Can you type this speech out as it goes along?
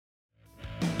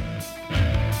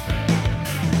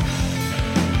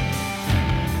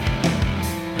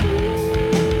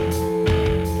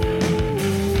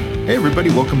Hey everybody,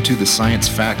 welcome to the Science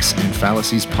Facts and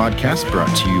Fallacies podcast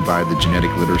brought to you by the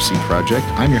Genetic Literacy Project.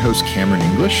 I'm your host, Cameron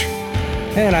English.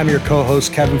 And I'm your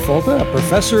co-host, Kevin Folta, a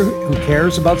professor who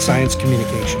cares about science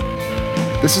communication.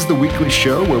 This is the weekly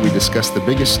show where we discuss the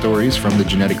biggest stories from the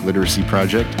Genetic Literacy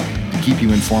Project to keep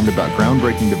you informed about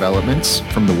groundbreaking developments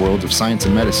from the world of science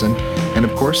and medicine, and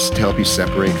of course, to help you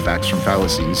separate facts from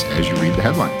fallacies as you read the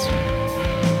headlines.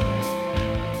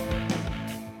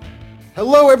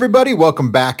 Hello, everybody.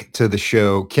 Welcome back to the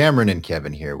show. Cameron and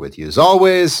Kevin here with you. As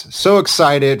always, so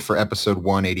excited for episode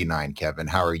 189, Kevin.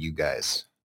 How are you guys?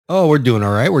 Oh, we're doing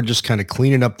all right. We're just kind of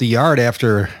cleaning up the yard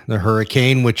after the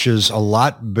hurricane, which is a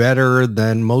lot better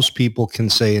than most people can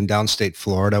say in downstate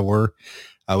Florida.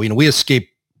 We escaped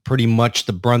pretty much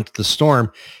the brunt of the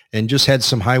storm and just had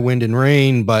some high wind and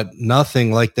rain, but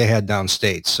nothing like they had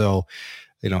downstate. So,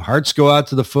 hearts go out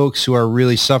to the folks who are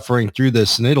really suffering through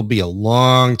this, and it'll be a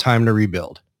long time to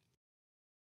rebuild.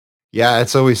 Yeah,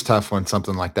 it's always tough when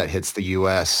something like that hits the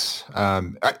U.S.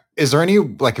 Is there any,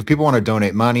 if people want to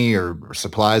donate money or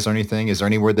supplies or anything, is there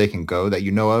anywhere they can go that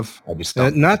you know of?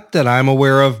 Not that I'm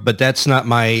aware of, but that's not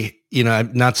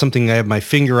not something I have my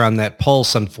finger on that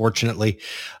pulse, unfortunately.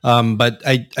 But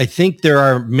I think there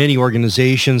are many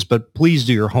organizations, but please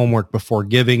do your homework before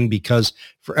giving, because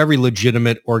for every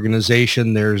legitimate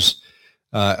organization, there's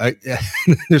a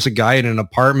guy in an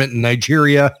apartment in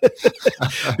Nigeria.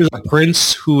 There's a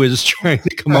prince who is trying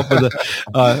to come up with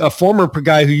a former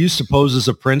guy who used to pose as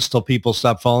a prince till people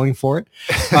stopped falling for it.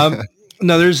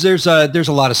 No, there's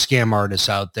a lot of scam artists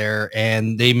out there,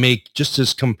 and they make just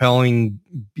as compelling,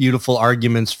 beautiful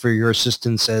arguments for your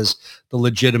assistance as the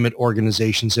legitimate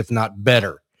organizations, if not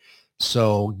better.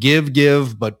 So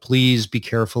give, but please be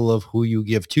careful of who you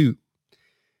give to.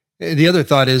 The other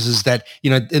thought is that,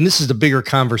 and this is the bigger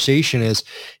conversation is,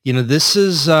 this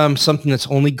is something that's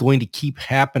only going to keep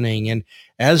happening. And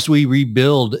as we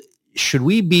rebuild, should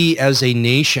we be as a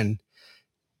nation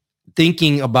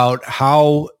thinking about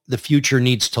how the future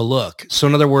needs to look? So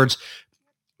in other words,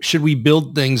 should we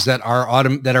build things that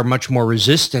are much more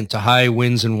resistant to high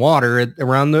winds and water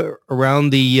around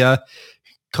the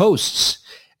coasts,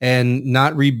 and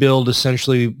not rebuild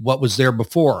essentially what was there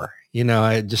before?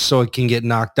 Just so it can get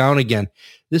knocked down again.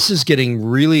 This is getting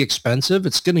really expensive.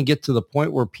 It's going to get to the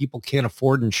point where people can't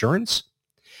afford insurance,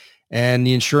 and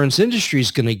the insurance industry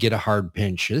is going to get a hard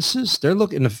pinch.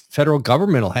 The federal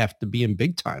government will have to be in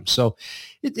big time. So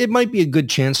it might be a good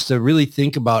chance to really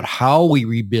think about how we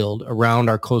rebuild around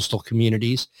our coastal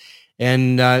communities,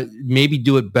 and maybe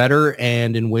do it better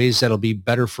and in ways that'll be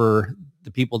better for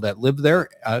the people that live there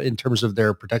in terms of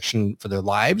their protection for their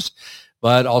lives,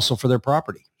 but also for their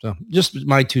property. So just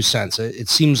my 2 cents. It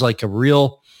seems like a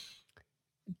real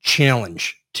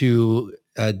challenge to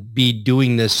be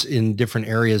doing this in different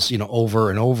areas,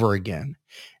 over and over again.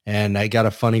 And I got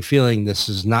a funny feeling this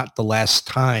is not the last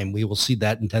time we will see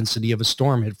that intensity of a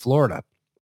storm hit Florida.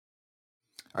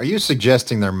 Are you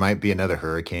suggesting there might be another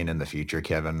hurricane in the future,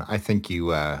 Kevin? I think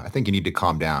you need to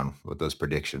calm down with those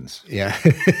predictions. Yeah.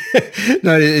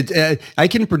 No, I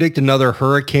can predict another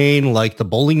hurricane like the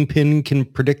bowling pin can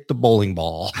predict the bowling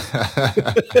ball.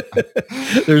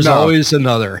 There's always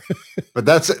another. But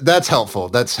that's helpful.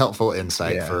 That's helpful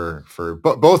insight for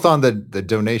both on the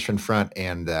donation front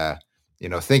and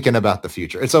thinking about the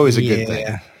future. It's always a good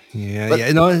thing.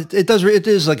 Yeah. No, it does. It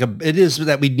is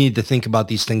that we need to think about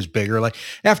these things bigger. Like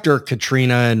after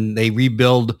Katrina and they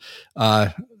rebuild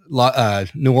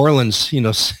New Orleans,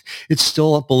 it's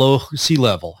still up below sea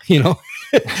level,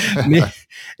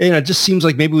 it just seems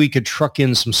like maybe we could truck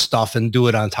in some stuff and do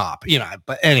it on top,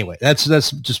 but anyway, that's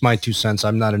just my 2 cents.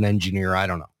 I'm not an engineer. I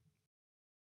don't know.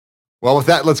 Well, with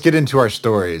that, let's get into our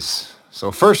stories.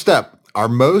 So first up, are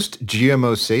most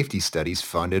GMO safety studies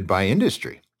funded by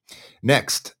industry?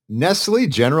 Next, Nestle,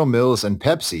 General Mills, and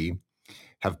Pepsi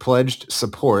have pledged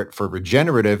support for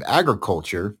regenerative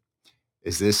agriculture.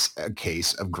 Is this a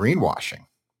case of greenwashing?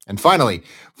 And finally,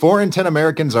 4 in 10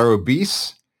 Americans are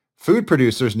obese. Food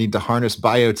producers need to harness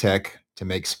biotech to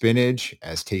make spinach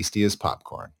as tasty as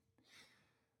popcorn.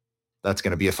 That's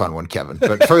going to be a fun one, Kevin.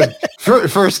 But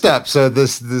first up, so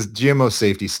this GMO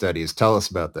safety studies. Tell us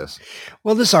about this.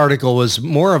 Well, this article was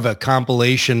more of a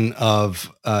compilation of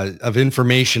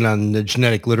information on the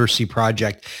Genetic Literacy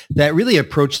Project that really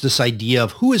approached this idea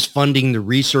of who is funding the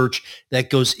research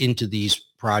that goes into these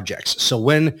projects. So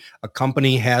when a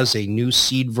company has a new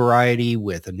seed variety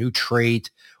with a new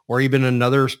trait, or even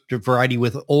another variety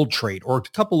with old trait, or a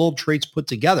couple old traits put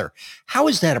together, how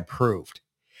is that approved?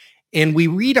 And we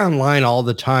read online all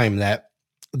the time that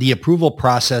the approval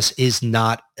process is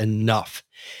not enough.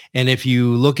 And if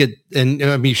you look at,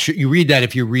 you read that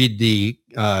if you read the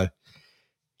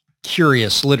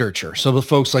curious literature. So the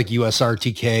folks like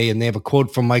USRTK, and they have a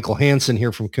quote from Michael Hansen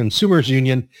here from Consumers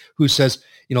Union, who says,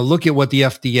 look at what the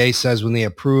FDA says when they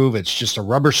approve. It's just a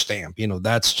rubber stamp.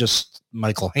 That's just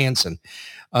Michael Hansen.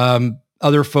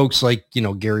 Other folks like,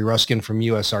 Gary Ruskin from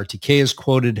USRTK is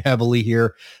quoted heavily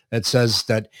here that says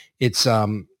that it's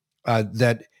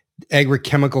that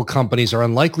agrochemical companies are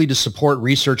unlikely to support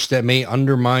research that may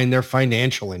undermine their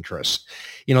financial interests.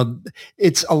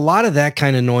 It's a lot of that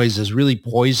kind of noise has really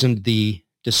poisoned the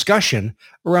discussion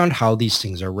around how these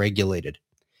things are regulated.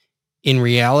 In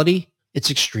reality, it's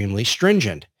extremely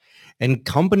stringent, and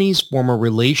companies form a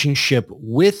relationship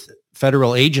with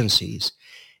federal agencies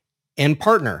and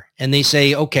partner. And they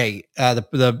say, okay,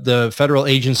 the federal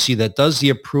agency that does the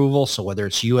approval, so whether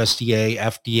it's USDA,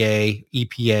 FDA,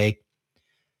 EPA,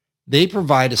 they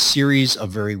provide a series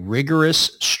of very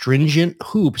rigorous, stringent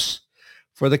hoops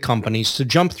for the companies to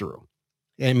jump through.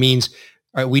 It means,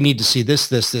 all right, we need to see this,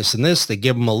 this, this, and this. They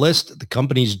give them a list. The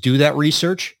companies do that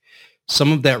research.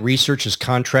 Some of that research is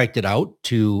contracted out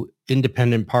to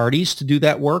independent parties to do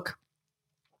that work.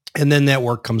 And then that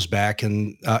work comes back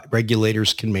and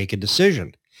regulators can make a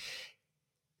decision.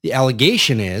 The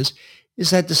allegation is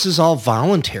that this is all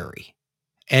voluntary.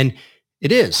 And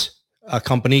it is. A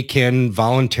company can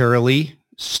voluntarily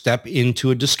step into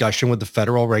a discussion with the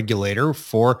federal regulator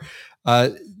for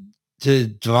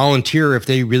to volunteer if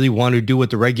they really want to do what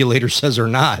the regulator says or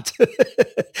not.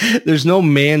 There's no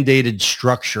mandated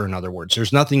structure. In other words,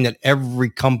 there's nothing that every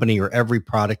company or every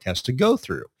product has to go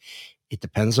through. It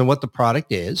depends on what the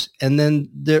product is, and then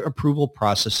the approval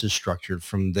process is structured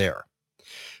from there.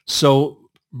 So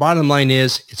bottom line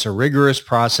is it's a rigorous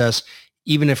process.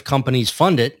 Even if companies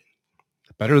fund it,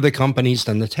 better the companies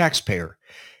than the taxpayer.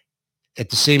 At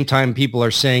the same time, people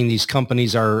are saying these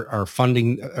companies are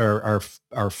funding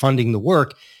funding the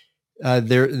work.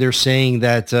 They're saying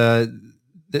that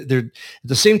they're at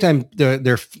the same time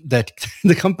that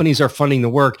the companies are funding the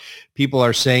work. People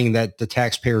are saying that the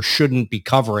taxpayer shouldn't be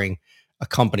covering a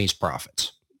company's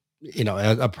profits.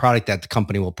 A product that the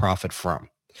company will profit from.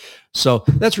 So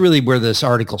that's really where this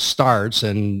article starts,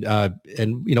 and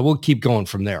we'll keep going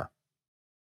from there.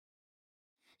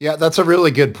 Yeah, that's a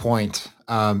really good point.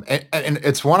 And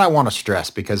it's one I want to stress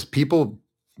because people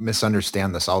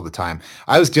misunderstand this all the time.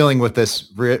 I was dealing with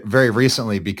this very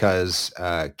recently because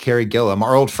Carrie Gillum,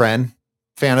 our old friend,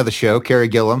 fan of the show, Carrie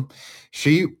Gillum,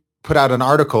 she put out an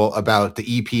article about the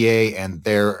EPA and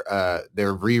their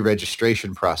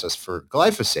re-registration process for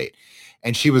glyphosate.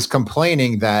 And she was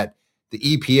complaining that the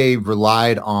EPA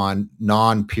relied on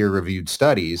non-peer-reviewed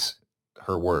studies,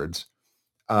 her words,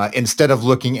 instead of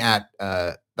looking at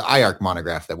the IARC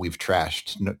monograph that we've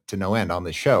trashed to no end on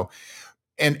this show.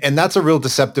 And that's a real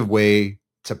deceptive way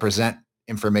to present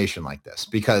information like this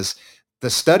because the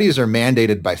studies are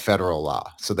mandated by federal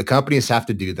law. So the companies have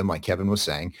to do them, like Kevin was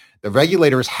saying. The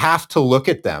regulators have to look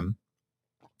at them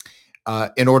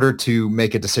in order to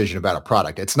make a decision about a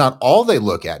product. It's not all they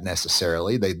look at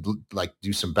necessarily. They like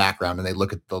do some background and they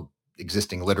look at the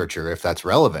existing literature if that's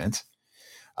relevant.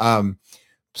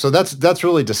 So that's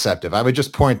really deceptive. I would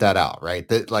just point that out, right?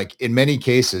 That like in many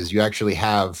cases, you actually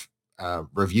have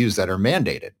reviews that are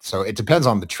mandated. So it depends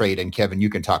on the trait. And Kevin, you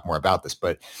can talk more about this.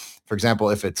 But for example,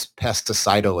 if it's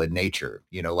pesticidal in nature,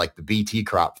 like the BT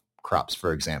crops,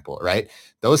 for example, right?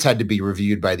 Those had to be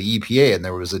reviewed by the EPA, and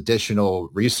there was additional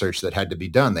research that had to be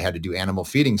done. They had to do animal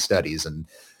feeding studies and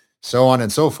so on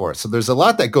and so forth. So there's a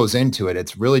lot that goes into it.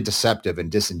 It's really deceptive and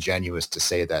disingenuous to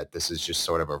say that this is just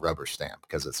sort of a rubber stamp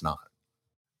because it's not.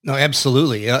 No,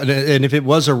 absolutely. And if it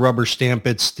was a rubber stamp,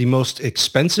 it's the most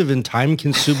expensive and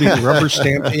time-consuming rubber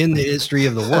stamp in the history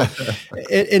of the world.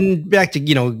 And back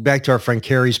to our friend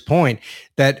Carrie's point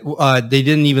that they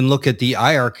didn't even look at the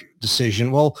IARC decision.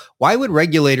 Well, why would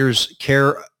regulators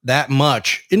care that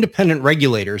much? Independent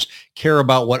regulators care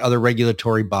about what other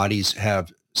regulatory bodies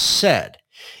have said.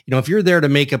 If you're there to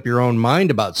make up your own mind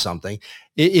about something,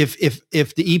 if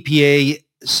the EPA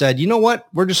said, you know what,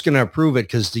 we're just going to approve it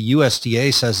because the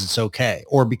USDA says it's okay,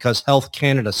 or because Health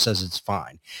Canada says it's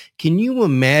fine. Can you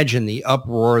imagine the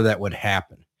uproar that would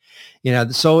happen?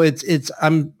 So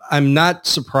I'm not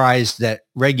surprised that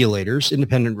regulators,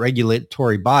 independent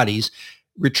regulatory bodies,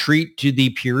 retreat to the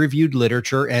peer-reviewed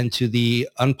literature and to the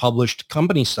unpublished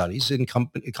company studies and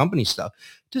company stuff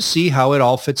to see how it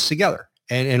all fits together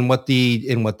and what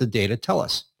the data tell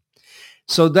us.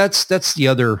 So that's the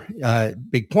other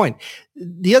big point.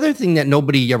 The other thing that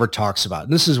nobody ever talks about,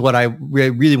 and this is what I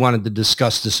really wanted to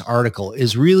discuss this article,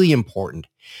 is really important.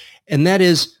 And that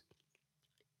is,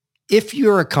 if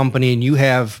you're a company and you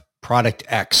have product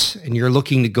X and you're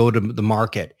looking to go to the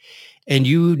market and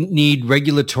you need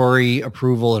regulatory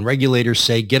approval and regulators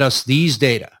say, get us these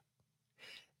data.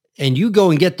 And you go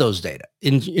and get those data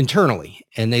internally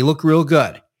and they look real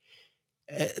good.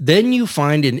 Then you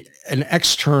find an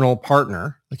external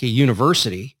partner, like a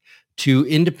university, to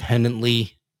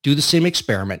independently do the same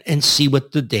experiment and see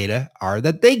what the data are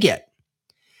that they get.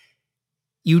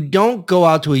 You don't go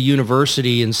out to a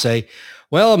university and say,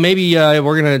 well, maybe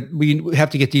we have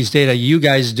to get these data. You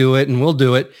guys do it and we'll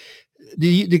do it.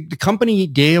 The company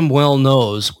damn well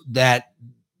knows that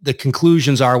the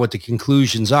conclusions are what the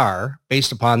conclusions are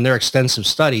based upon their extensive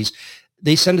studies.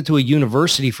 They send it to a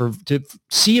university to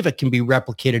see if it can be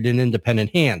replicated in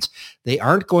independent hands. They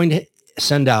aren't going to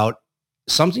send out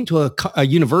something to a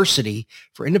university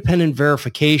for independent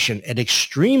verification at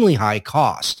extremely high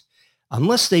cost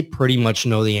unless they pretty much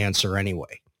know the answer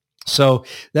anyway. So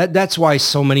that's why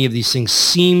so many of these things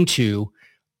seem to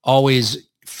always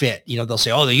fit. They'll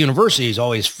say, oh, the universities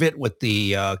always fit what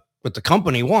the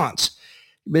company wants.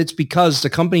 It's because the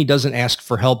company doesn't ask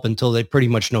for help until they pretty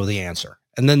much know the answer.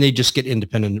 And then they just get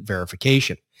independent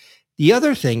verification. The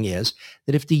other thing is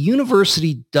that if the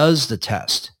university does the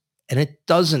test and it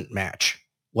doesn't match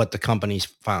what the company's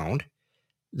found,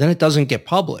 then it doesn't get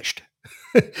published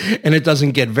and it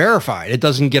doesn't get verified. It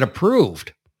doesn't get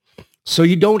approved. So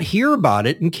you don't hear about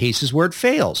it in cases where it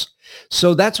fails.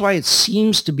 So that's why it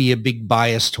seems to be a big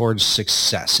bias towards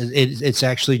success. It's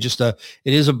actually it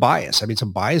is a bias. I mean, it's a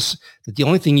bias that the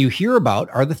only thing you hear about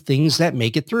are the things that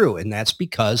make it through. And that's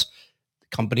because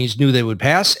companies knew they would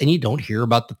pass and you don't hear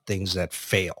about the things that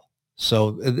fail.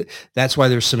 So that's why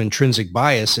there's some intrinsic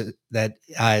bias that's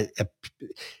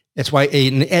why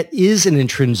it is an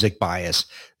intrinsic bias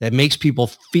that makes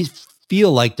people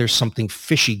feel like there's something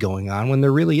fishy going on when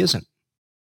there really isn't.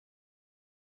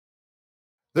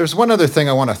 There's one other thing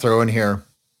I want to throw in here,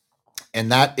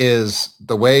 and that is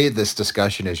the way this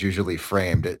discussion is usually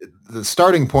framed. The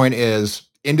starting point is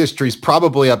industry's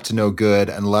probably up to no good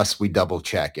unless we double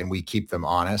check and we keep them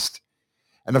honest.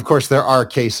 And of course, there are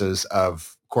cases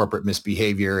of corporate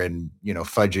misbehavior and,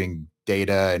 fudging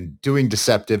data and doing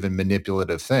deceptive and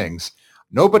manipulative things.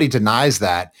 Nobody denies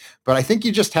that, but I think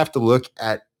you just have to look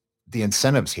at the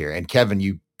incentives here. And Kevin,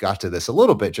 you got to this a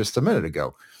little bit just a minute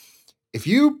ago. If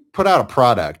you put out a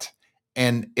product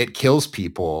and it kills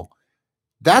people,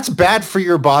 that's bad for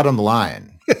your bottom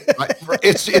line.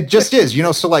 It just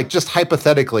is, so like just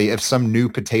hypothetically, if some new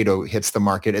potato hits the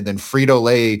market and then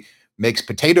Frito-Lay makes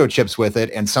potato chips with it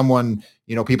and someone,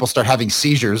 people start having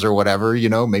seizures or whatever,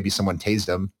 maybe someone tased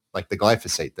them, like the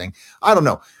glyphosate thing. I don't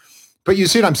know. But you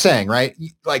see what I'm saying, right?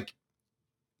 Like,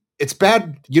 it's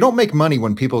bad. You don't make money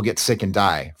when people get sick and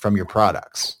die from your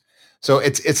products. So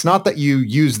it's not that you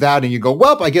use that and you go,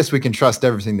 well, I guess we can trust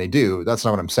everything they do. That's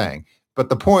not what I'm saying. But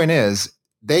the point is,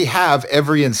 they have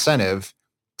every incentive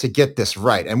to get this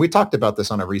right. And we talked about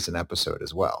this on a recent episode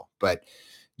as well. But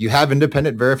you have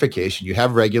independent verification. You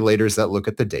have regulators that look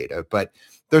at the data. But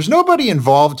there's nobody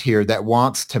involved here that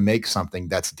wants to make something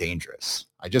that's dangerous.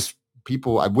 I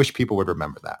wish people would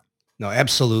remember that. No,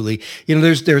 absolutely.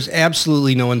 There's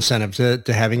absolutely no incentive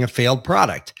to having a failed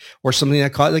product or something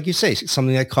that like you say,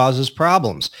 something that causes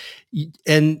problems.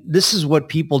 And this is what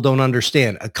people don't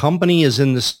understand. A company is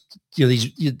in this,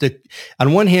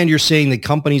 on one hand, you're saying that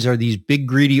companies are these big,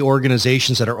 greedy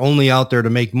organizations that are only out there to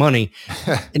make money.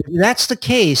 And if that's the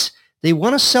case, they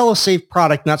want to sell a safe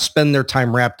product, not spend their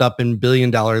time wrapped up in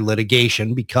billion-dollar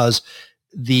litigation because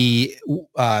the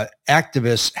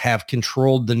activists have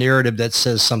controlled the narrative that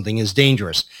says something is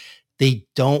dangerous. They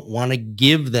don't want to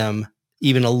give them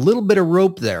even a little bit of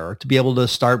rope there to be able to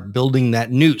start building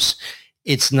that noose.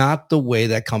 It's not the way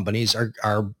that companies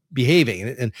are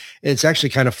behaving. And it's actually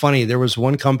kind of funny. There was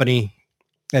one company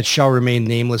that shall remain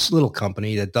nameless, little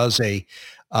company that does a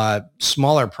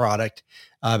smaller product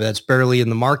that's barely in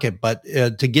the market, but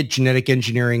to get genetic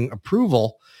engineering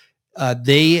approval,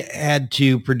 they had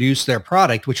to produce their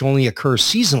product, which only occurs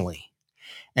seasonally.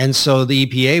 And so the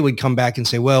EPA would come back and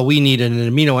say, well, we need an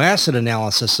amino acid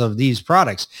analysis of these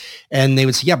products. And they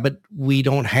would say, yeah, but we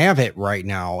don't have it right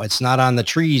now. It's not on the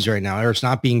trees right now, or it's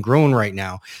not being grown right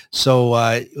now.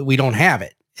 So we don't have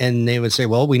it. And they would say,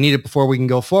 well, we need it before we can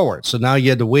go forward. So now you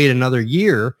had to wait another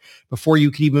year before you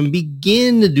could even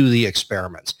begin to do the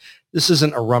experiments. This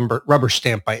isn't a rubber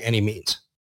stamp by any means.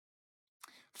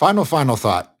 Final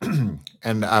thought.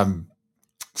 And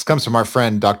this comes from our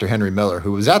friend, Dr. Henry Miller,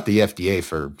 who was at the FDA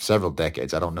for several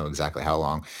decades. I don't know exactly how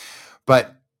long.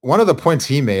 But one of the points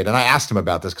he made, and I asked him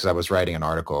about this because I was writing an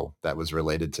article that was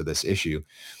related to this issue.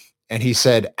 And he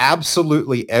said,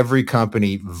 absolutely every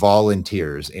company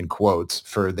volunteers, in quotes,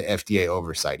 for the FDA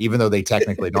oversight, even though they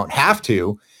technically don't have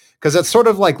to, Because it's sort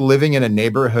of like living in a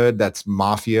neighborhood that's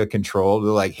mafia controlled.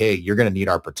 They're like, hey, you're going to need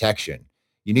our protection.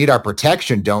 You need our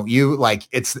protection, don't you? Like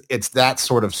it's that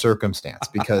sort of circumstance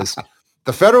because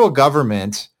the federal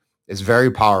government is very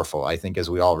powerful, I think, as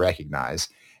we all recognize.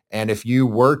 And if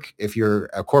you're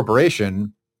a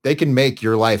corporation, they can make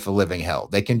your life a living hell.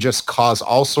 They can just cause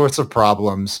all sorts of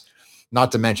problems,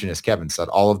 not to mention, as Kevin said,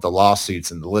 all of the lawsuits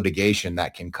and the litigation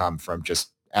that can come from just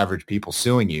average people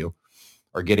suing you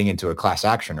or getting into a class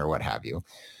action or what have you.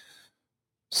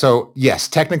 So yes,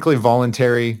 technically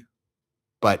voluntary,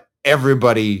 but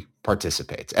everybody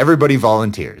participates. Everybody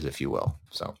volunteers, if you will.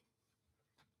 So,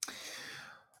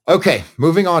 okay,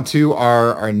 moving on to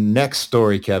our next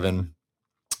story, Kevin.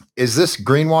 Is this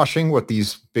greenwashing what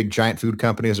these big giant food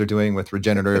companies are doing with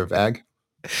regenerative ag?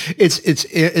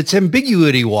 It's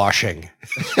ambiguity washing.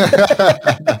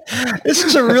 This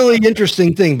is a really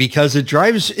interesting thing because it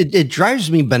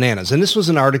drives me bananas. And this was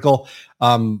an article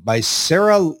by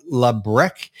Sarah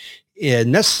Labreck.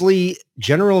 Nestle,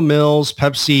 General Mills,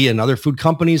 Pepsi, and other food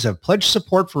companies have pledged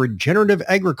support for regenerative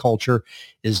agriculture.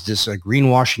 Is this a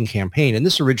greenwashing campaign? And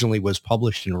this originally was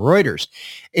published in Reuters.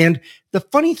 And the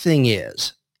funny thing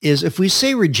is if we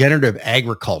say regenerative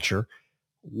agriculture,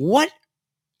 what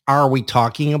are we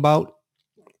talking about?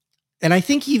 And I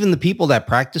think even the people that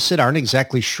practice it aren't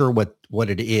exactly sure what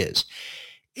it is.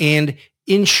 And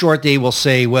in short, they will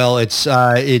say, well, it's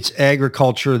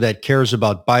agriculture that cares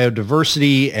about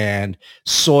biodiversity and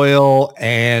soil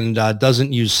and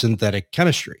doesn't use synthetic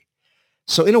chemistry.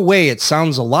 So in a way, it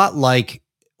sounds a lot like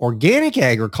organic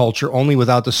agriculture, only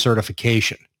without the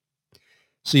certification.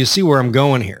 So you see where I'm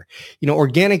going here.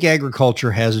 Organic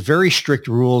agriculture has very strict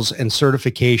rules and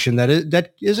certification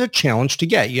that is a challenge to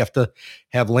get. You have to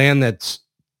have land that's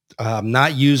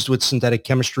not used with synthetic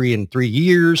chemistry in 3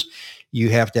 years. You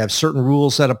have to have certain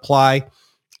rules that apply.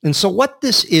 And so what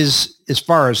this is, as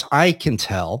far as I can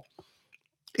tell,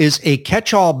 is a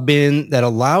catch-all bin that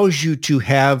allows you to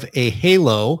have a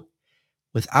halo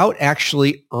without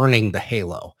actually earning the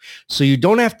halo. So you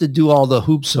don't have to do all the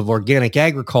hoops of organic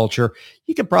agriculture.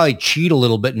 You could probably cheat a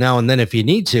little bit now and then if you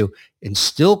need to, and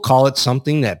still call it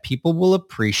something that people will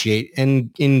appreciate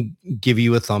and give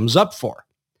you a thumbs up for.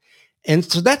 And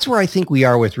so that's where I think we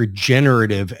are with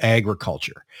regenerative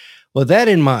agriculture. With that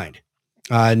in mind,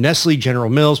 Nestle, General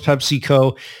Mills,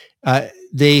 PepsiCo,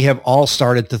 they have all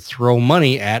started to throw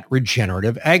money at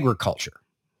regenerative agriculture.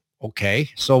 Okay,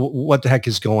 so what the heck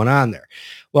is going on there?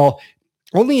 Well,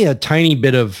 only a tiny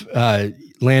bit of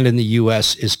land in the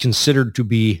U.S. is considered to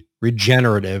be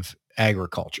regenerative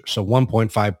agriculture. So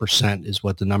 1.5% is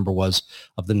what the number was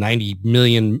of the 90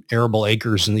 million arable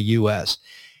acres in the U.S.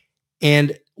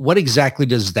 And what exactly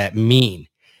does that mean?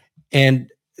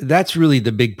 And that's really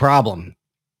the big problem.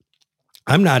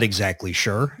 I'm not exactly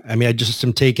sure. I mean, I just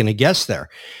am taking a guess there.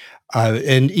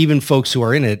 And even folks who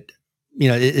are in it,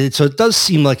 so it does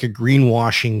seem like a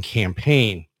greenwashing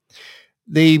campaign.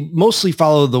 They mostly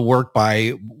follow the work by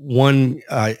one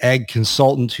ag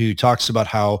consultant who talks about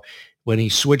how when he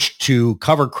switched to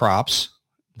cover crops,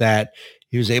 that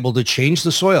he was able to change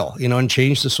the soil, and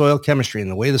change the soil chemistry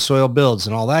and the way the soil builds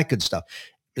and all that good stuff.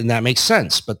 And that makes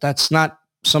sense, but that's not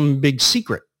some big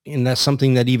secret. And that's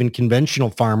something that even conventional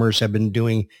farmers have been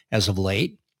doing as of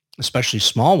late, especially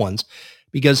small ones,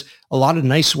 because a lot of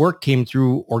nice work came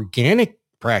through organic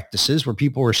practices where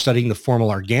people were studying the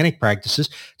formal organic practices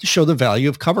to show the value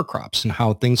of cover crops and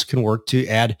how things can work to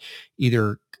add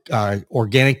either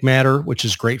organic matter, which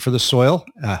is great for the soil,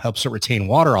 helps it retain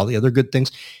water, all the other good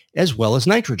things, as well as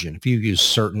nitrogen if you use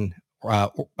certain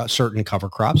cover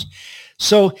crops.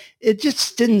 So it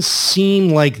just didn't seem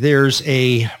like there's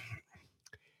a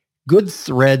good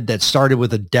thread that started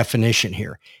with a definition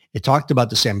here. It talked about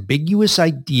this ambiguous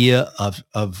idea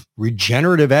of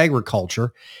regenerative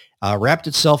agriculture, wrapped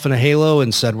itself in a halo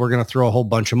and said, we're going to throw a whole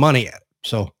bunch of money at it.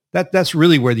 So that's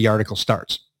really where the article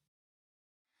starts.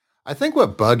 I think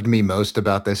what bugged me most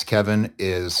about this, Kevin,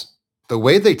 is the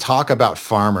way they talk about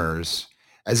farmers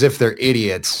as if they're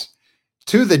idiots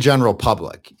to the general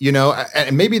public.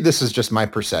 And maybe this is just my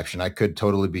perception. I could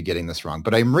totally be getting this wrong,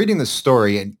 but I'm reading this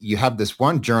story and you have this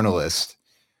one journalist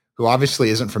who obviously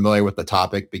isn't familiar with the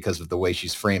topic because of the way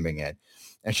she's framing it.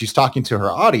 And she's talking to her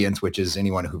audience, which is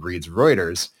anyone who reads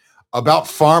Reuters, about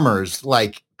farmers.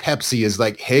 Like Pepsi is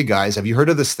like, hey guys, have you heard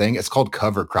of this thing? It's called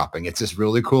cover cropping. It's this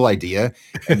really cool idea.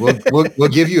 And we'll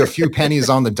give you a few pennies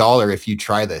on the dollar if you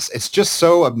try this. It's just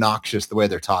so obnoxious the way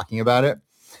they're talking about it.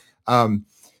 And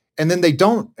then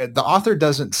the author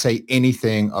doesn't say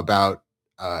anything about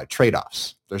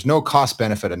trade-offs. There's no cost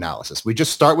benefit analysis. We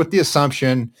just start with the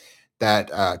assumption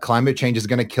that climate change is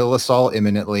going to kill us all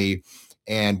imminently,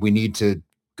 and we need to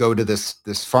go to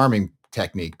this farming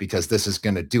technique because this is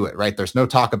going to do it, right? There's no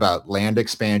talk about land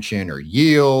expansion or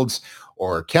yields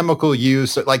or chemical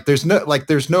use. There's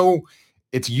no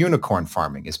it's unicorn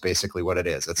farming is basically what it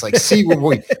is. It's like, see,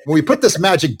 when we put this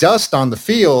magic dust on the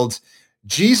field,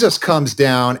 Jesus comes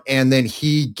down and then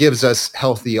he gives us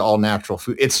healthy, all natural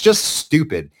food. It's just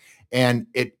stupid. And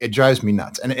it drives me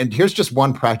nuts. And here's just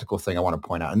one practical thing I want to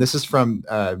point out. And this is from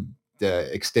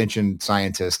the extension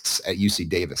scientists at UC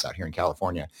Davis out here in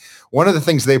California. One of the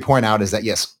things they point out is that,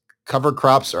 yes, cover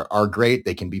crops are great.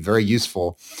 They can be very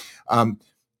useful,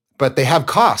 but they have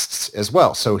costs as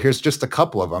well. So here's just a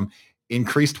couple of them.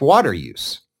 Increased water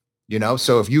use.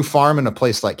 So if you farm in a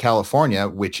place like California,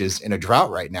 which is in a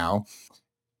drought right now,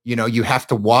 you have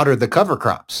to water the cover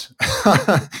crops.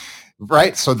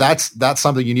 Right. So that's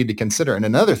something you need to consider. And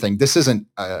another thing, this isn't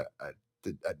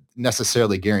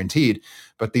necessarily guaranteed,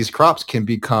 but these crops can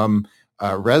become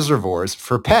reservoirs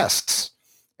for pests.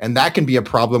 And that can be a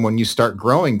problem when you start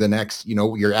growing the next,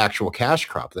 your actual cash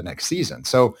crop the next season.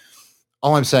 So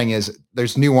all I'm saying is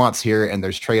there's nuance here and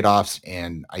there's trade-offs.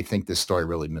 And I think this story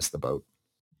really missed the boat.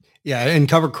 Yeah, and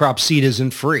cover crop seed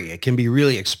isn't free. It can be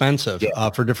really expensive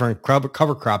for different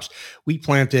cover crops. We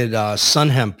planted sun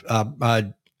hemp,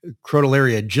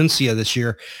 Crotalaria ginsea this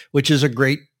year, which is a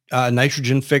great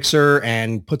nitrogen fixer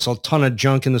and puts a ton of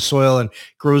junk in the soil and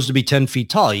grows to be 10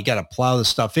 feet tall. You got to plow the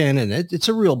stuff in, and it's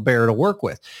a real bear to work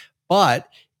with. But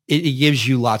it gives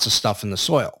you lots of stuff in the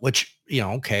soil, which,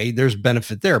 okay, there's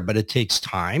benefit there, but it takes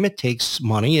time, it takes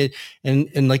money,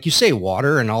 and like you say,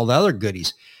 water and all the other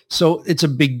goodies. So it's a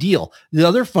big deal. The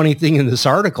other funny thing in this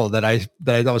article that I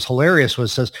thought was hilarious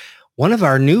was says, one of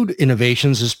our new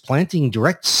innovations is planting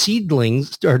direct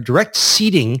seedlings or direct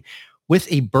seeding with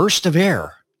a burst of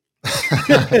air.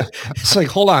 It's like,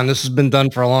 hold on, this has been done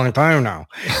for a long time now.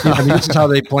 This is how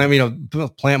they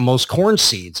plant most corn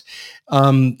seeds.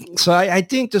 So I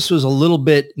think this was a little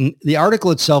bit, the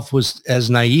article itself was as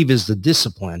naive as the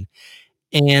discipline.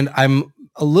 And I'm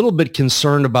a little bit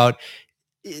concerned about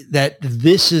that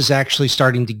this is actually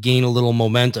starting to gain a little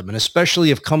momentum. And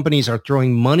especially if companies are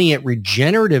throwing money at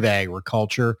regenerative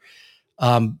agriculture,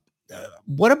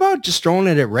 what about just throwing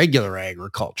it at regular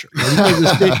agriculture?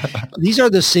 These are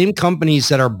the same companies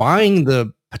that are buying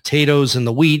the potatoes and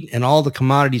the wheat and all the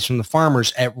commodities from the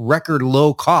farmers at record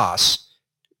low costs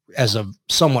as of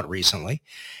somewhat recently.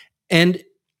 And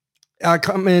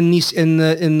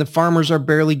the farmers are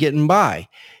barely getting by.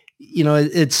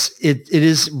 It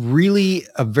is really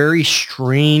a very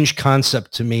strange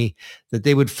concept to me that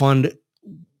they would fund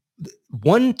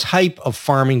one type of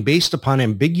farming based upon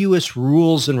ambiguous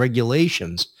rules and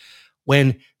regulations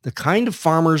when the kind of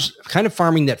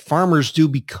farming that farmers do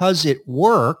because it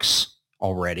works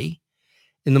already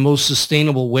in the most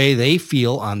sustainable way they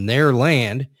feel on their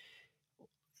land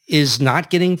is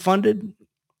not getting funded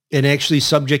and actually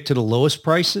subject to the lowest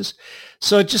prices.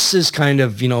 So it just is kind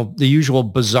of, the usual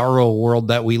bizarro world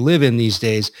that we live in these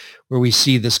days where we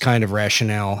see this kind of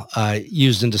rationale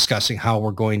used in discussing how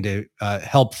we're going to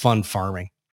help fund farming.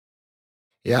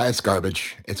 Yeah, it's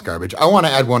garbage. It's garbage. I want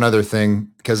to add one other thing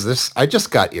because I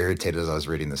just got irritated as I was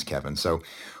reading this, Kevin. So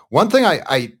one thing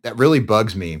that really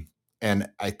bugs me, and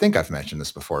I think I've mentioned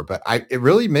this before, but it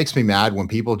really makes me mad when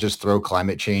people just throw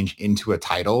climate change into a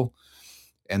title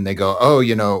and they go,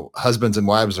 oh, husbands and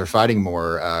wives are fighting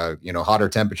more, hotter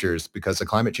temperatures because of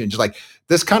climate change. Like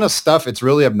this kind of stuff, it's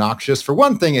really obnoxious. For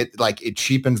one thing, it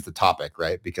cheapens the topic,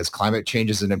 right? Because climate change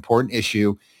is an important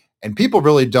issue and people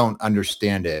really don't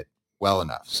understand it well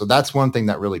enough. So that's one thing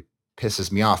that really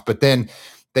pisses me off. But then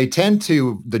they tend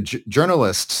to, the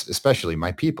journalists, especially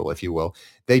my people, if you will,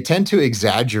 they tend to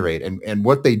exaggerate. And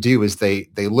what they do is they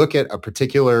look at a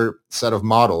particular set of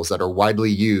models that are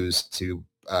widely used to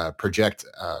project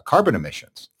carbon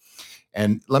emissions.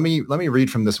 And let me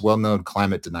read from this well-known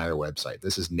climate denier website.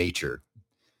 This is Nature,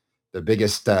 the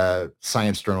biggest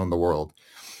science journal in the world.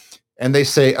 And they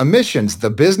say emissions, the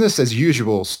business as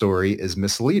usual story is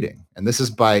misleading. And this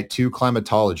is by two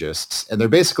climatologists. And they're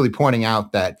basically pointing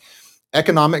out that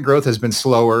economic growth has been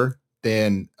slower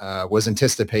than was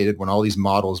anticipated when all these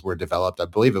models were developed. I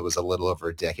believe it was a little over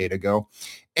a decade ago.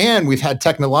 And we've had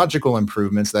technological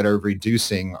improvements that are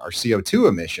reducing our CO2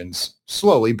 emissions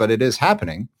slowly, but it is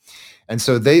happening. And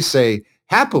so they say,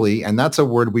 happily, and that's a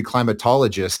word we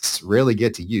climatologists rarely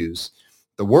get to use,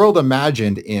 the world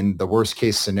imagined in the worst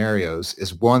case scenarios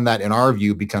is one that, in our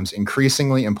view, becomes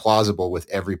increasingly implausible with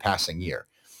every passing year.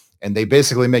 And they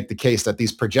basically make the case that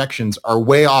these projections are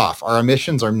way off. Our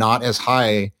emissions are not as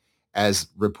high as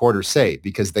reporters say,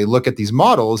 because they look at these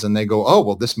models and they go, oh,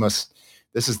 well, this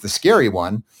is the scary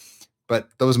one. But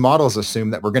those models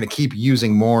assume that we're going to keep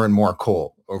using more and more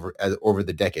coal over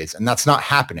the decades, and that's not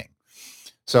happening.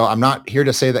 So I'm not here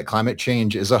to say that climate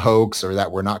change is a hoax or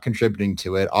that we're not contributing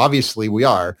to it. Obviously we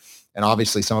are, and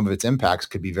obviously some of its impacts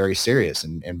could be very serious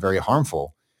and very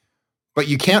harmful. But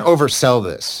you can't oversell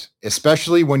this,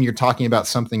 especially when you're talking about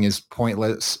something as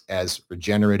pointless as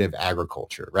regenerative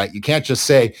agriculture, right? You can't just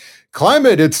say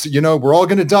climate, it's, we're all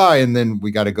going to die. And then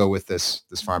we got to go with this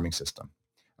farming system.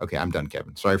 Okay, I'm done,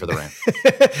 Kevin. Sorry for the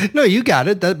rant. No, you got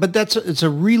it. But it's a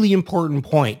really important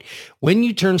point. When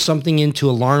you turn something into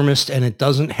alarmist and it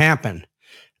doesn't happen,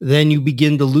 then you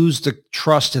begin to lose the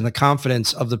trust and the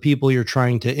confidence of the people you're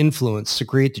trying to influence to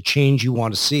create the change you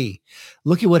want to see.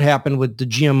 Look at what happened with the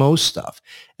GMO stuff.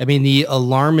 I mean, the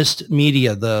alarmist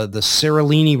media, the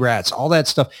Seralini rats, all that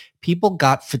stuff, people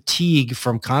got fatigue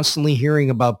from constantly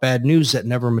hearing about bad news that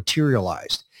never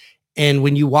materialized. And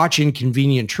when you watch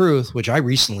Inconvenient Truth, which I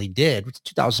recently did, it's a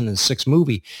 2006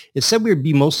 movie, it said we would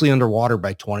be mostly underwater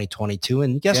by 2022.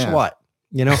 And guess what?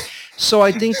 So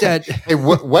I think that hey,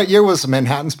 what year was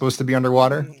Manhattan supposed to be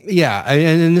underwater? Yeah,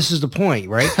 and this is the point,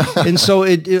 right? and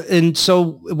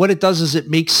so what it does is it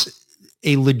makes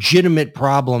a legitimate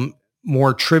problem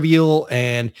more trivial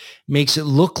and makes it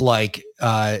look like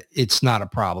it's not a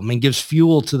problem, and gives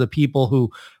fuel to the people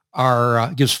who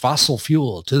are gives fossil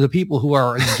fuel to the people who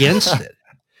are against it.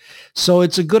 So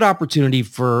it's a good opportunity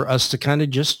for us to kind of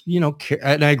just,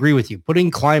 and I agree with you,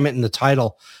 putting climate in the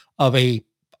title of a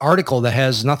article that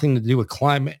has nothing to do with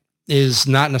climate is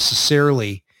not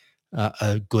necessarily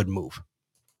a good move.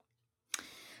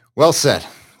 Well said.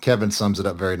 Kevin sums it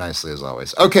up very nicely as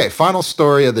always. Okay, final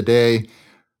story of the day.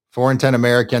 4 in 10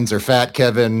 Americans are fat,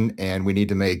 Kevin, and we need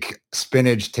to make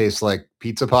spinach taste like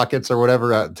pizza pockets or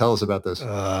whatever. Tell us about this. All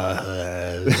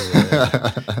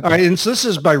right, and so this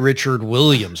is by Richard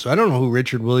Williams. I don't know who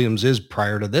Richard Williams is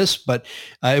prior to this, but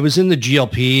it was in the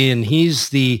GLP, and he's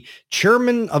the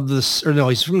chairman of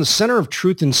he's from the Center of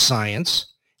Truth and Science,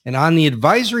 and on the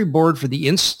advisory board for the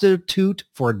Institute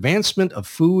for Advancement of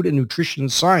Food and Nutrition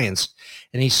Science.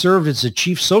 And he served as the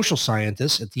chief social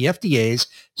scientist at the FDA's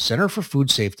Center for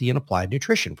Food Safety and Applied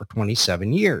Nutrition for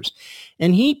 27 years.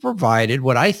 And he provided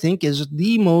what I think is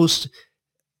the most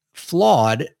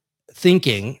flawed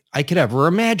thinking I could ever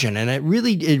imagine. And it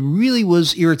really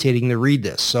was irritating to read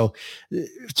this. So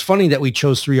it's funny that we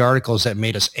chose 3 articles that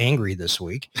made us angry this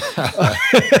week.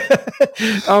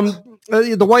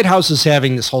 The White House is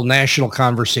having this whole national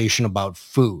conversation about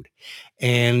food.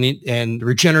 And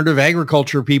regenerative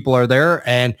agriculture people are there,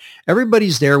 and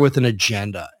everybody's there with an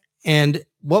agenda. And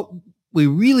what we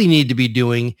really need to be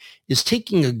doing is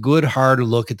taking a good hard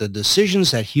look at the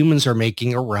decisions that humans are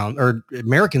making around, or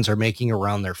Americans are making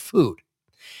around their food.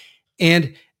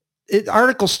 And the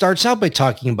article starts out by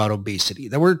talking about obesity,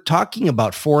 that we're talking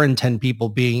about 4 in 10 people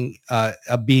being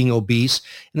obese,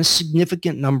 and a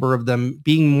significant number of them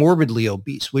being morbidly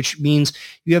obese, which means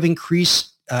you have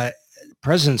increased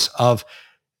presence of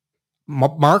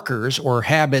markers or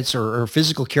habits or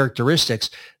physical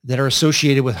characteristics that are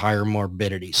associated with higher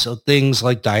morbidity. So things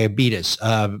like diabetes,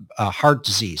 heart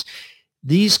disease,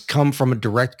 these come from a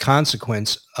direct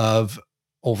consequence of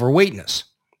overweightness.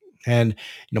 And,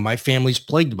 my family's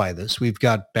plagued by this. We've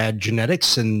got bad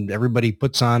genetics, and everybody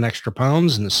puts on extra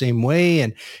pounds in the same way.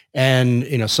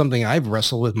 And something I've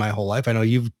wrestled with my whole life. I know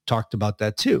you've talked about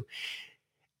that too.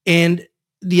 And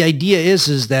the idea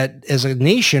is that as a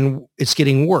nation, it's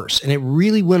getting worse, and it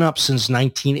really went up since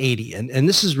 1980. And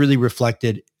this is really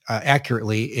reflected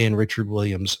accurately in Richard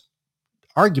Williams'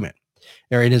 argument,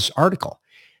 or in his article.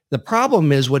 The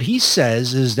problem is what he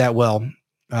says is that,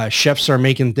 chefs are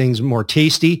making things more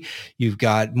tasty. You've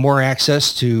got more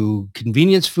access to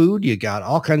convenience food. You got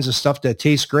all kinds of stuff that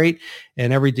tastes great,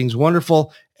 and everything's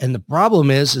wonderful. And the problem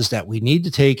is that we need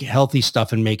to take healthy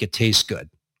stuff and make it taste good.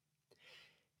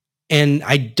 And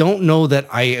I don't know that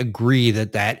I agree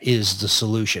that that is the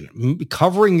solution.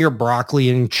 Covering your broccoli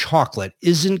in chocolate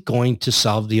isn't going to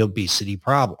solve the obesity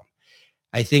problem.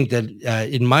 I think that,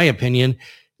 in my opinion,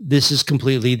 this is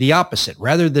completely the opposite.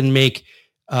 Rather than make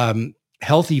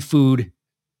healthy food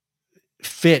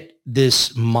fit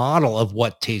this model of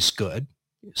what tastes good,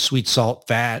 sweet, salt,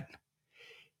 fat,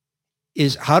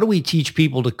 is how do we teach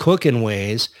people to cook in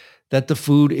ways that the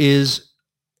food is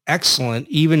excellent,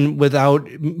 even without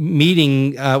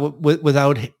meeting,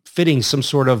 without fitting some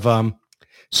sort of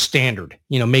standard,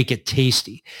 make it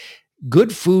tasty.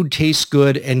 Good food tastes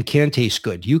good and can taste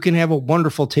good. You can have a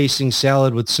wonderful tasting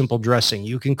salad with simple dressing.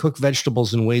 You can cook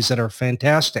vegetables in ways that are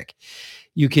fantastic.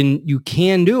 You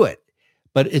can do it,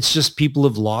 but it's just people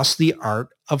have lost the art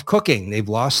of cooking. They've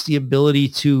lost the ability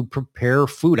to prepare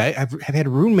food. I've had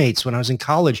roommates when I was in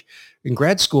college, in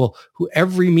grad school, who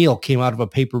every meal came out of a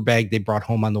paper bag they brought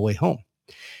home on the way home.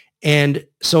 And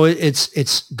so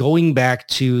it's going back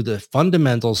to the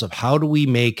fundamentals of how do we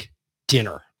make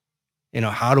dinner?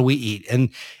 How do we eat? And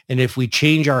if we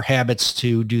change our habits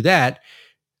to do that,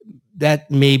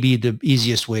 that may be the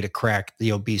easiest way to crack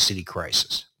the obesity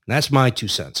crisis. And that's my 2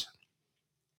 cents.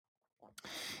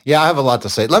 Yeah, I have a lot to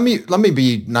say. Let me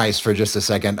be nice for just a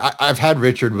second. I've had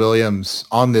Richard Williams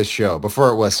on this show before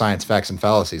it was Science, Facts, and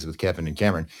Fallacies with Kevin and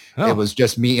Cameron. It Oh, was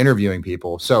just me interviewing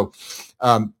people. So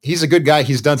he's a good guy.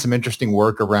 He's done some interesting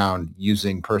work around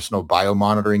using personal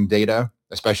biomonitoring data,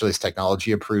 especially as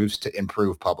technology improves to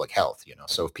improve public health.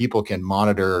 So if people can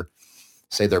monitor,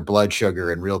 say, their blood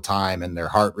sugar in real time and their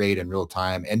heart rate in real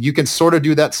time. And you can sort of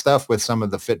do that stuff with some of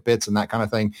the Fitbits and that kind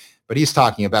of thing. But he's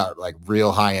talking about like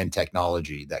real high end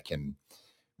technology that can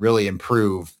really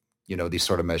improve, these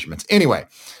sort of measurements. Anyway,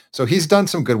 so he's done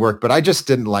some good work, but I just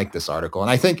didn't like this article. And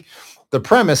I think the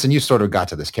premise, and you sort of got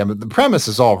to this, Kevin, the premise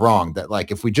is all wrong, that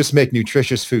like if we just make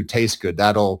nutritious food taste good,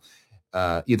 that'll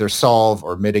either solve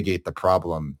or mitigate the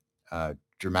problem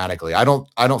dramatically. I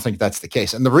don't think that's the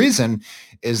case. And the reason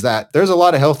is that there's a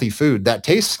lot of healthy food that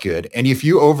tastes good. And if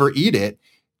you overeat it,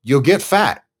 you'll get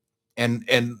fat.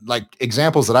 And like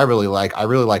examples that I really like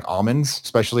almonds,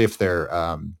 especially if they're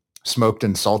smoked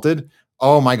and salted.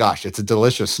 Oh my gosh, it's a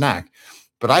delicious snack.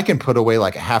 But I can put away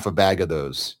like a half a bag of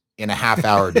those in a half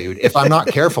hour, dude, if I'm not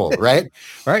careful, right?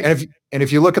 right. And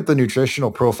if you look at the nutritional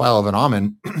profile of an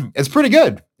almond, it's pretty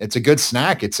good. It's a good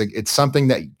snack. It's something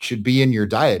that should be in your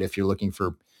diet if you're looking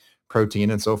for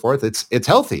protein and so forth. It's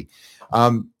healthy.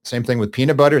 Same thing with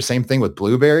peanut butter. Same thing with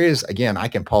blueberries. Again, I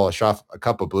can polish off a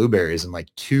cup of blueberries in like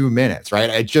 2 minutes,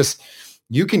 right?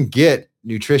 You can get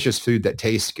nutritious food that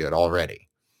tastes good already.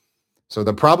 So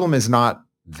the problem is not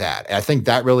that. I think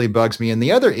that really bugs me. And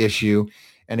the other issue,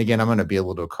 and again, I'm going to be a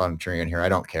little contrarian here. I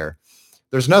don't care.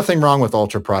 There's nothing wrong with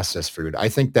ultra processed food. I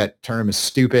think that term is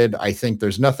stupid. I think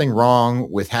there's nothing wrong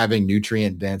with having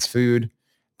nutrient dense food.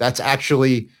 That's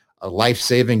actually a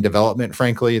life-saving development,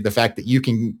 frankly. The fact that you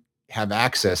can have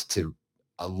access to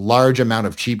a large amount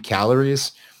of cheap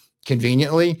calories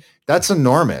conveniently, that's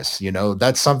enormous.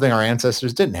 That's something our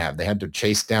ancestors didn't have. They had to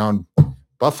chase down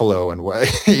buffalo and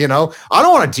what, I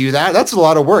don't want to do that. That's a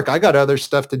lot of work. I got other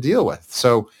stuff to deal with.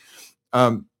 So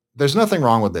there's nothing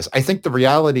wrong with this. I think the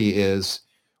reality is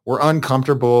we're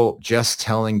uncomfortable just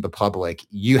telling the public,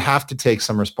 you have to take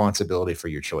some responsibility for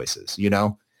your choices,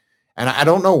 And I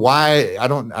don't know why. I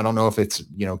don't know if it's,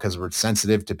 because we're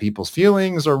sensitive to people's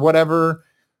feelings or whatever.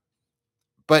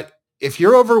 But if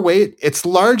you're overweight, it's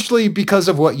largely because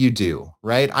of what you do,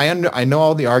 right? I know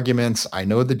all the arguments. I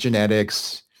know the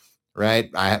genetics, right?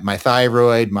 I have my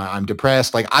thyroid, I'm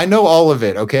depressed. Like I know all of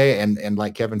it. Okay. And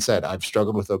like Kevin said, I've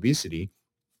struggled with obesity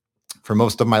for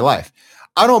most of my life.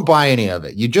 I don't buy any of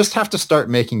it. You just have to start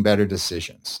making better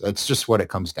decisions. That's just what it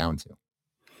comes down to.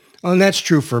 Well, and that's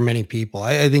true for many people.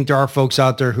 I think there are folks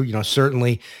out there who,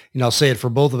 certainly, I'll say it for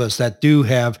both of us, that do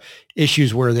have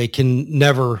issues where they can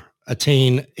never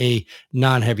attain a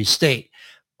non-heavy state.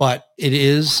 But it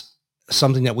is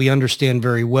something that we understand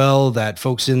very well, that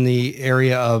folks in the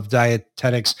area of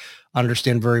dietetics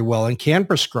understand very well and can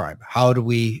prescribe. How do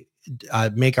we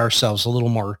make ourselves a little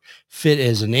more fit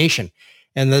as a nation?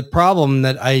 And the problem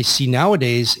that I see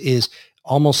nowadays is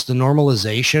almost the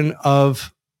normalization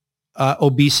of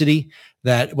obesity,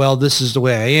 that, well, this is the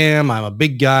way I am. I'm a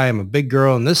big guy. I'm a big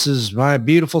girl. And this is my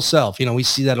beautiful self. We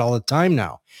see that all the time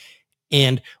now.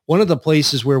 And one of the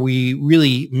places where we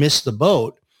really missed the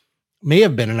boat may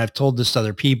have been, and I've told this to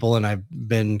other people and I've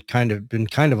been kind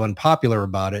of unpopular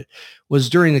about it, was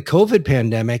during the COVID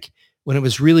pandemic, when it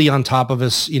was really on top of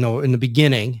us, in the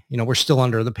beginning. We're still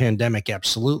under the pandemic,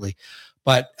 absolutely.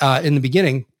 But in the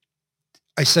beginning,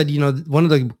 I said, one of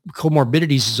the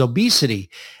comorbidities is obesity.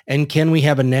 And can we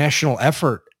have a national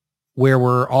effort where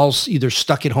we're all either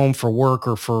stuck at home for work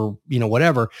or for,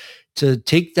 whatever, to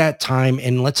take that time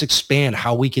and let's expand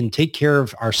how we can take care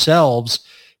of ourselves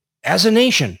as a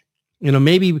nation?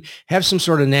 Maybe have some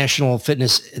sort of national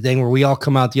fitness thing where we all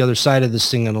come out the other side of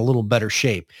this thing in a little better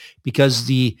shape,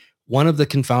 because one of the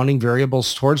confounding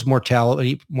variables towards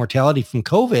mortality from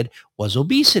COVID was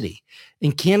obesity.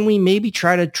 And can we maybe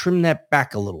try to trim that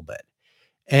back a little bit?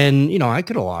 And, I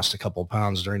could have lost a couple of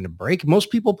pounds during the break. Most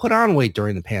people put on weight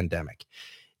during the pandemic.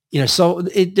 So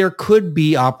there could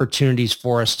be opportunities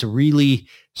for us to really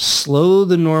slow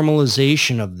the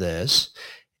normalization of this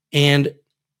and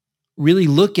really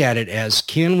look at it as,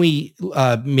 can we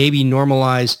maybe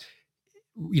normalize,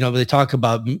 they talk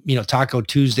about, Taco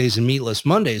Tuesdays and Meatless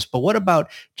Mondays, but what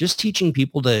about just teaching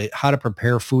people how to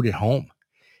prepare food at home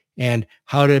and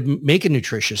how to make a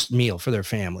nutritious meal for their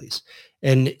families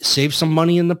and save some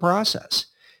money in the process?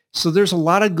 So there's a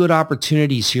lot of good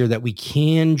opportunities here that we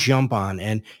can jump on,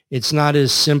 and it's not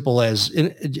as simple as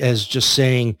just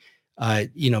saying,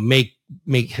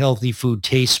 make healthy food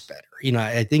taste better.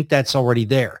 I think that's already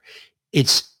there.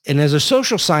 And as a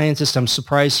social scientist, I'm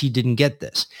surprised he didn't get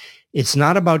this. It's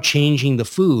not about changing the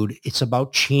food. It's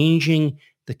about changing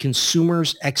the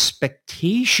consumer's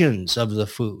expectations of the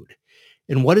food.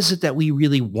 And what is it that we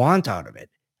really want out of it?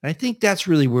 And I think that's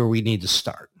really where we need to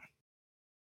start.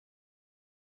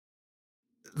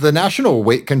 The National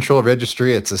Weight Control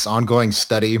Registry, it's this ongoing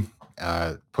study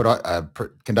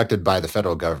conducted by the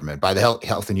federal government, by the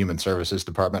Health and Human Services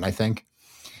Department, I think.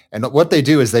 And what they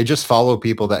do is they just follow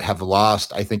people that have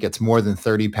lost, I think it's more than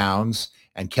 30 pounds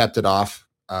and kept it off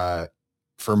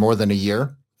for more than a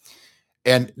year.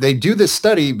 And they do this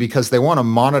study because they want to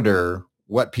monitor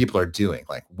what people are doing,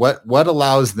 like what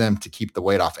allows them to keep the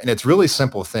weight off. And it's really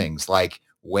simple things like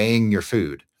weighing your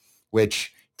food,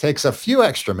 which takes a few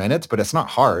extra minutes, but it's not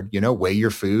hard. Weigh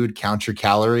your food, count your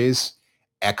calories,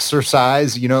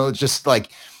 exercise, just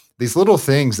like these little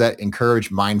things that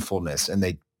encourage mindfulness, and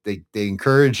they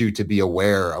encourage you to be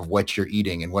aware of what you're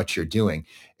eating and what you're doing.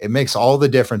 It makes all the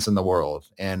difference in the world.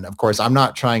 And of course, I'm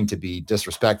not trying to be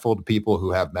disrespectful to people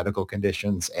who have medical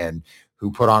conditions and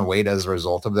who put on weight as a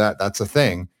result of that. That's a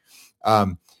thing.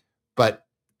 But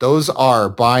those are,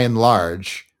 by and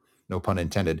large, no pun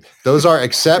intended, those are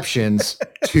exceptions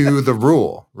to the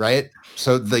rule, right?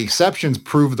 So the exceptions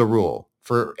prove the rule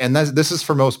and this is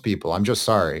for most people. I'm just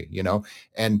sorry,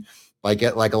 and like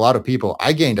a lot of people,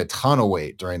 I gained a ton of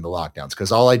weight during the lockdowns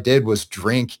because all I did was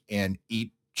drink and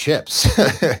eat chips.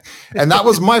 And that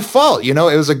was my fault. It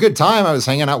was a good time. I was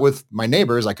hanging out with my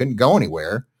neighbors. I couldn't go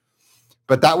anywhere,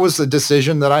 but that was the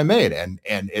decision that I made. And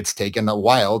it's taken a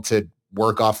while to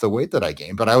work off the weight that I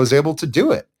gained, but I was able to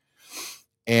do it.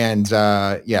 And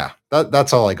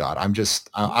that's all I got.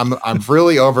 I'm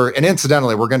really over. And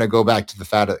incidentally, we're going to go back to the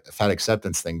fat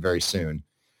acceptance thing very soon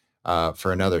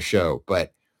for another show.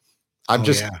 But I'm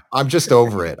just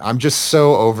over it. I'm just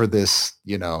so over this,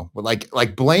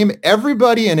 like blame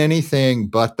everybody and anything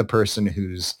but the person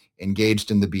who's engaged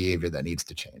in the behavior that needs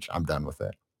to change. I'm done with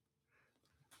it.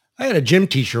 I had a gym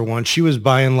teacher once. She was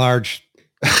by and large.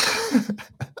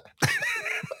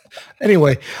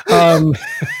 Anyway,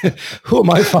 who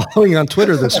am I following on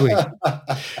Twitter this week?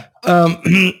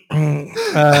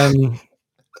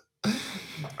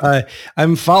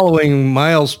 I'm following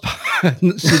Miles.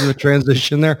 See the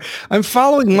transition there. I'm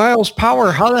following Miles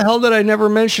Power. How the hell did I never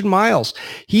mention Miles?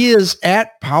 He is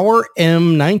at Power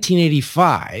M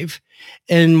 1985,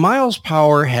 and Miles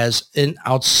Power has an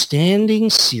outstanding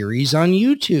series on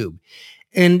YouTube.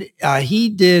 And he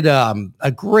did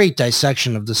a great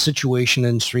dissection of the situation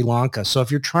in Sri Lanka. So if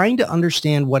you're trying to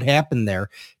understand what happened there,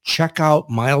 check out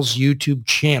Miles' YouTube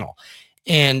channel.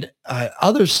 And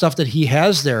other stuff that he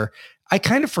has there, I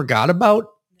kind of forgot about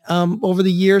over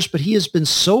the years, but he has been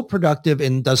so productive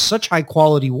and does such high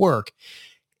quality work.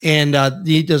 And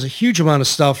he does a huge amount of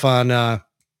stuff on the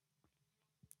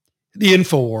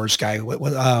InfoWars guy.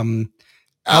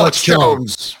 Alex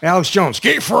Jones,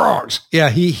 gay frogs. Yeah,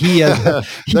 he they're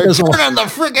turning the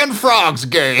friggin' frogs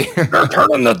gay. They're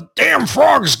turning the damn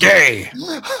frogs gay.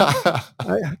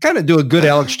 I kind of do a good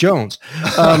Alex Jones.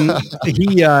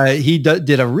 He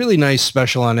did a really nice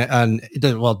special did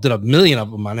a million of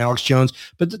them on Alex Jones,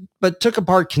 but took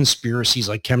apart conspiracies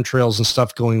like chemtrails and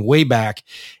stuff going way back,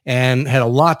 and had a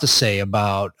lot to say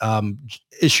about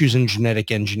issues in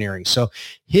genetic engineering. So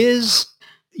his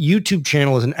YouTube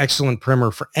channel is an excellent primer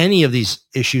for any of these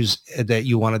issues that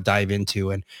you want to dive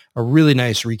into, and a really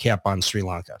nice recap on Sri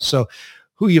Lanka. So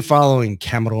who are you following,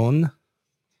 Cameron?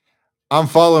 I'm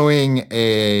following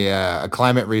a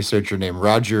climate researcher named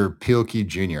Roger Pielke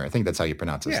Jr. I think that's how you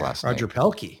pronounce his last name. Roger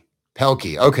Pielke.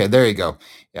 Pielke. Okay, there you go.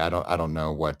 Yeah, I don't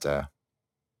know what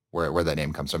where that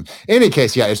name comes from. In any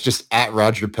case, yeah, it's just at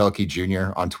Roger Pielke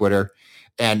Jr. on Twitter.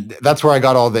 And that's where I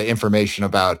got all the information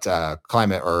about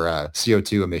climate or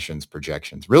CO2 emissions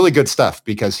projections. Really good stuff,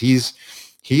 because he is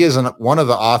one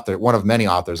of many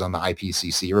authors on the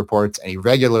IPCC reports, and he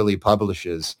regularly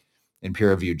publishes in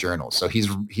peer-reviewed journals. So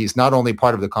he's not only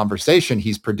part of the conversation,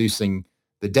 he's producing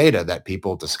the data that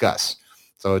people discuss.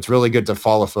 So it's really good to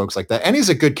follow folks like that. And he's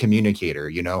a good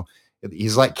communicator,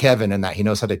 He's like Kevin in that he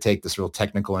knows how to take this real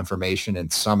technical information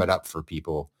and sum it up for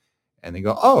people. And they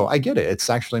go, oh, I get it. It's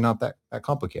actually not that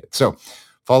complicated. So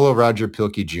follow Roger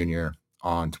Pielke Jr.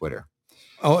 on Twitter.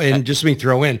 Oh, and just let me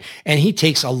throw in, and he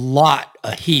takes a lot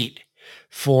of heat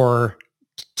for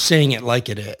saying it like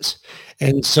it is.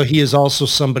 And so he is also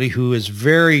somebody who is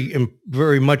very,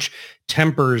 very much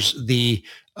tempers the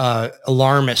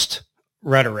alarmist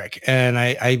rhetoric. And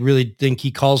I really think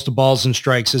he calls the balls and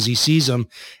strikes as he sees them.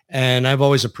 And I've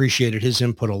always appreciated his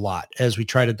input a lot as we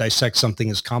try to dissect something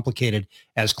as complicated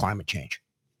as climate change.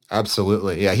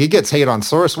 Absolutely. Yeah. He gets hate on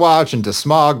Source Watch and to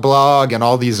Smog Blog and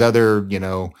all these other,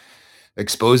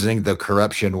 exposing the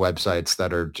corruption websites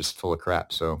that are just full of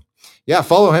crap. So yeah,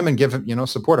 follow him and give him,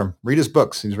 support him. Read his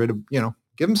books. He's ready to,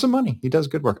 give him some money. He does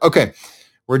good work. Okay.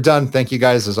 We're done. Thank you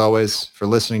guys, as always, for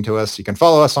listening to us. You can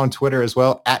follow us on Twitter as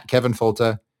well, at Kevin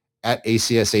Folta, at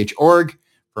ACSH.org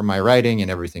for my writing and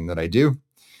everything that I do.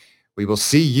 We will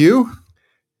see you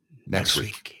next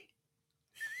week.